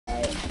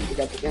We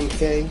got the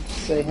MK.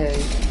 Say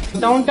hey.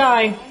 Don't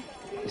die.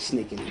 I'm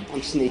sneaking.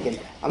 I'm sneaking.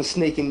 I'm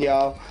sneaking,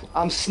 y'all.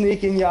 I'm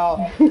sneaking,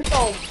 y'all.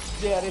 Oh,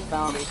 yeah, they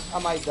found me. I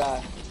might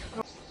die.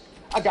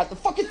 I got the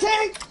fucking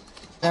tank.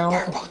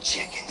 Purple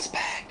chicken's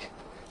back.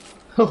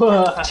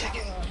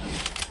 Chicken.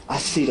 I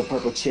see the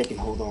purple chicken.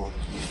 Hold on.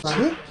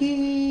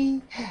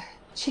 Chicky.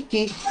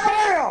 Chicky.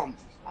 Bam!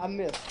 I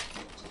missed.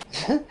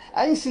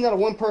 I ain't seen not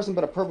one person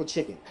but a purple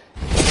chicken.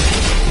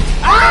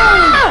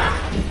 Ah!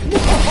 No.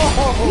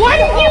 What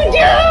did you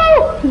do?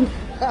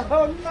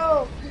 Oh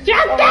no!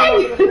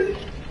 Justin!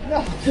 No!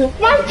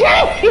 My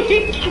tank!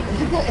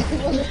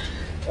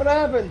 What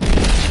happened?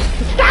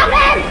 Stop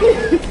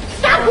it!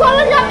 Stop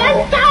blowing up that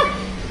stuff!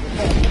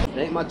 It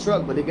ain't my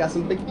truck, but it got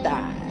some big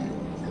thighs.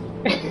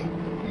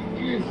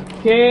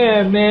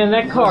 Yeah, man,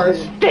 that car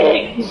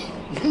stinks!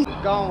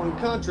 Going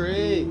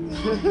country.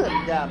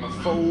 Got a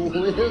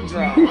 4-wheel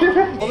drive.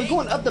 Oh, we're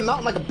going up the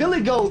mountain like a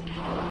billy goat.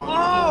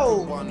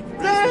 Oh!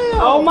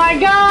 Damn! Oh my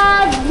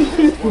god!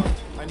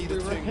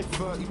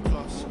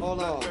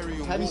 Hold on.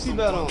 Have your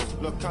seatbelt on.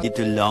 A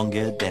little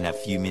longer than a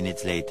few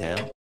minutes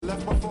later. Damn!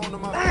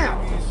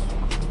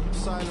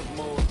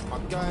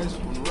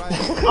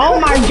 Oh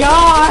my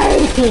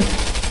god!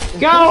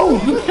 Go!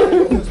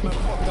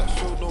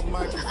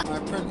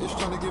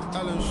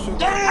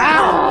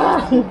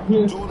 Ah! We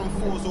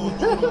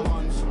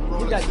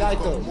got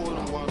Geico.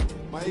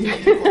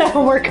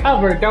 We're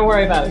covered, don't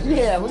worry about it.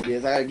 Yeah, I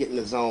gotta get in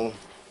the zone.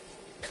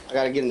 I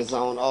gotta get in the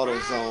zone, auto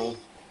zone.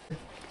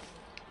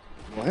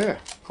 Well, here,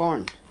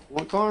 corn.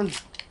 Want corn? I'm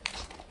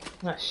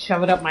gonna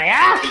shove it up my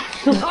ass!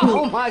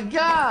 Oh my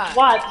god!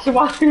 What?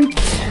 What? No!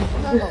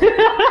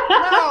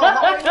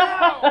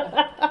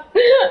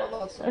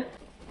 No!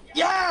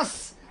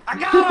 Yes! I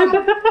got him!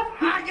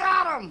 I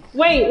got him!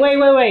 Wait.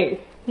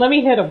 Let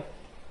me hit him.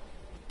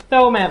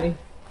 Throw him at me.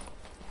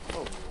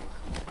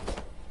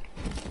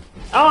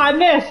 Oh, I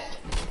missed!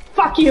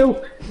 Fuck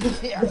you!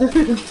 Yeah.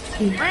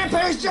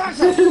 Rampage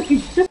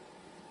Johnson!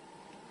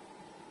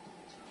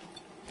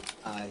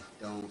 I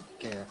don't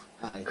care.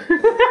 I don't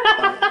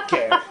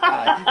care.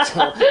 I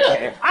don't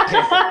care. I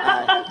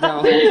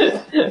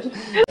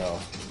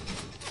don't.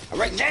 I'm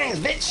right, James,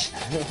 bitch!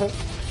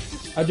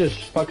 I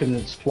just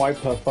fucking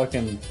swiped her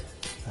fucking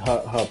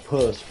her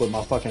puss with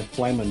my fucking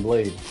flaming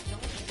blade.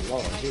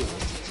 Lord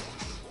Jesus.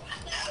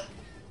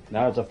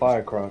 Now it's a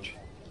fire crotch.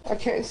 I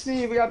can't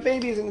see. We got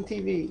babies in the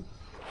TV.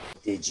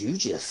 Did you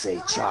just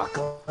say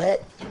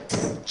chocolate?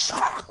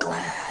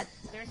 Chocolate.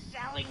 They're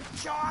selling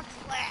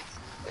chocolate.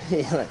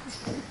 Like,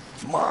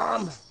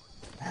 Mom.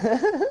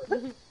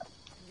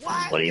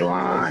 What? What do you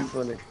want?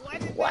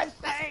 What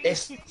did they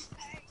say?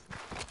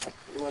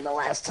 When the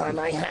last time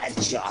I had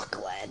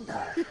chocolate?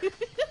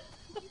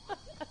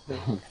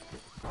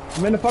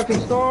 I'm in the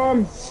fucking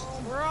storm.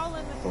 We're all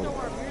in the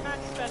storm. You're not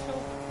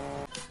special.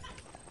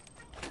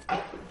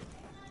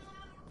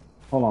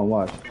 Hold on,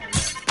 watch.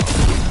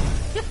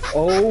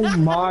 Oh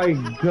my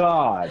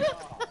god.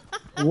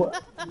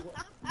 What?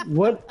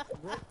 What?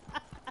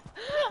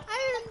 I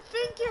didn't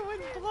think it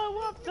would blow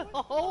up the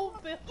whole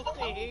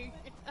building.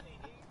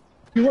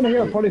 You want to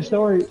hear a funny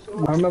story?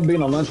 I remember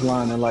being on lunch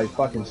line in like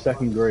fucking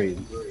 2nd grade.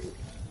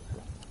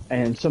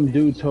 And some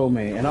dude told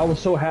me, and I was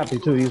so happy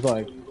too. He's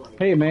like,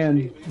 "Hey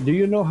man, do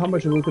you know how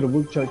much a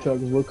woodchuck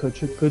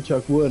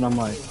would?" And I'm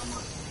like,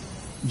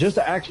 just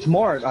to act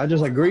smart, I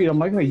just agreed. I'm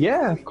like,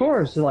 yeah, of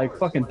course. It's like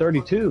fucking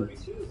 32.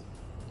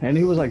 And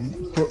he was like,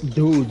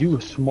 dude, you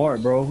were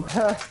smart, bro.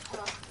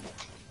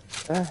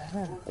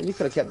 You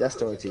could have kept that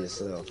story to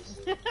yourself.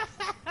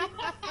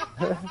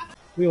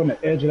 We on the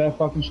edge of that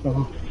fucking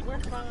snow.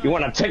 You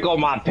want to tickle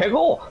my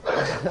pickle? Oh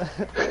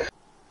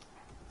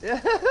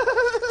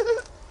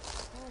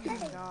my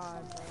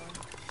god,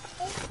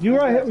 bro. You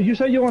right here. You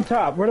said you on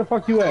top. Where the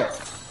fuck you at?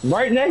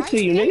 Right next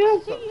to you,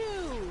 nigga.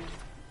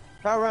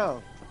 Turn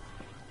around.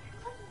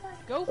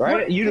 Go for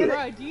Right, it. you do.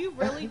 Bro, do you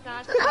really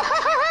not see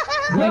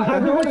I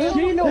don't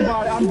see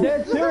nobody. I'm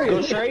dead Go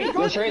serious. straight,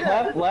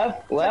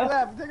 left.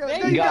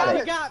 There You got go, it.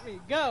 you got me.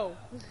 Go.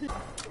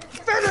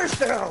 Finish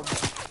them!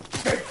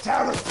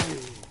 Fatality!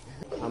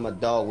 I'm a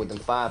dog with them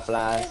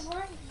fireflies.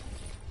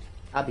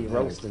 I be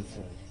roasting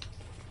for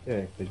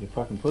Yeah, cause your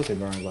fucking pussy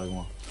burns like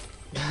one.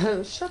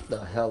 Shut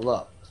the hell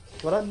up.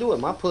 What I do with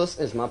my puss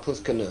is my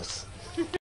puss canus.